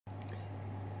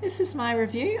This is my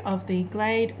review of the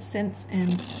Glade Sense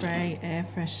and Spray Air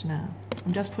Freshener.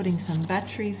 I'm just putting some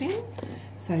batteries in.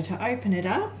 So to open it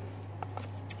up,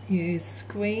 you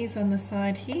squeeze on the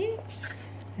side here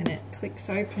and it clicks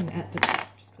open at the top.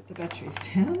 Just put the batteries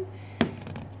down.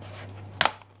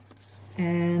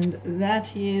 And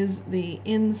that is the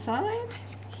inside.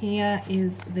 Here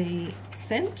is the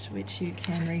scent, which you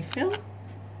can refill.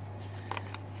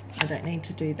 I don't need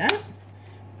to do that.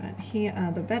 But here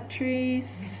are the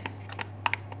batteries.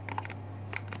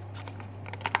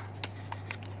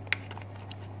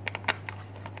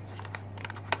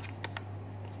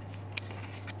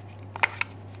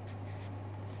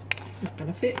 Not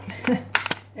gonna fit.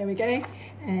 There we go.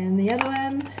 And the other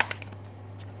one.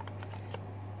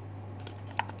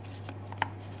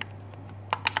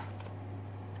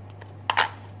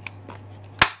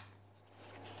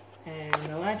 And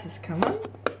the light has come on.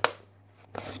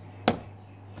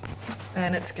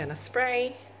 And it's going to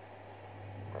spray,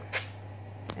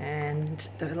 and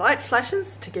the light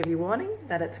flashes to give you warning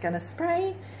that it's going to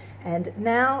spray, and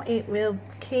now it will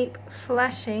keep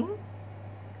flashing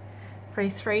for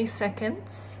 3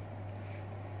 seconds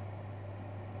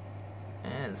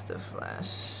as the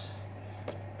flash.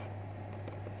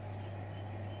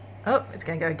 Oh, it's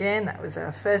going to go again. That was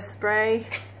our first spray.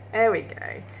 There we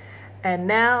go. And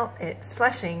now it's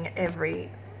flashing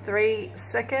every 3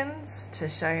 seconds to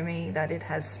show me that it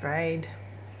has sprayed.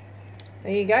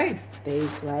 There you go, the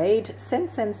Glade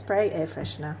Sense and Spray Air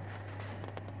Freshener.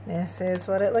 This is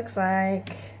what it looks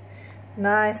like.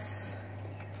 Nice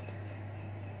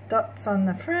dots on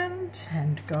the front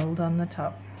and gold on the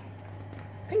top.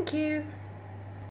 Thank you.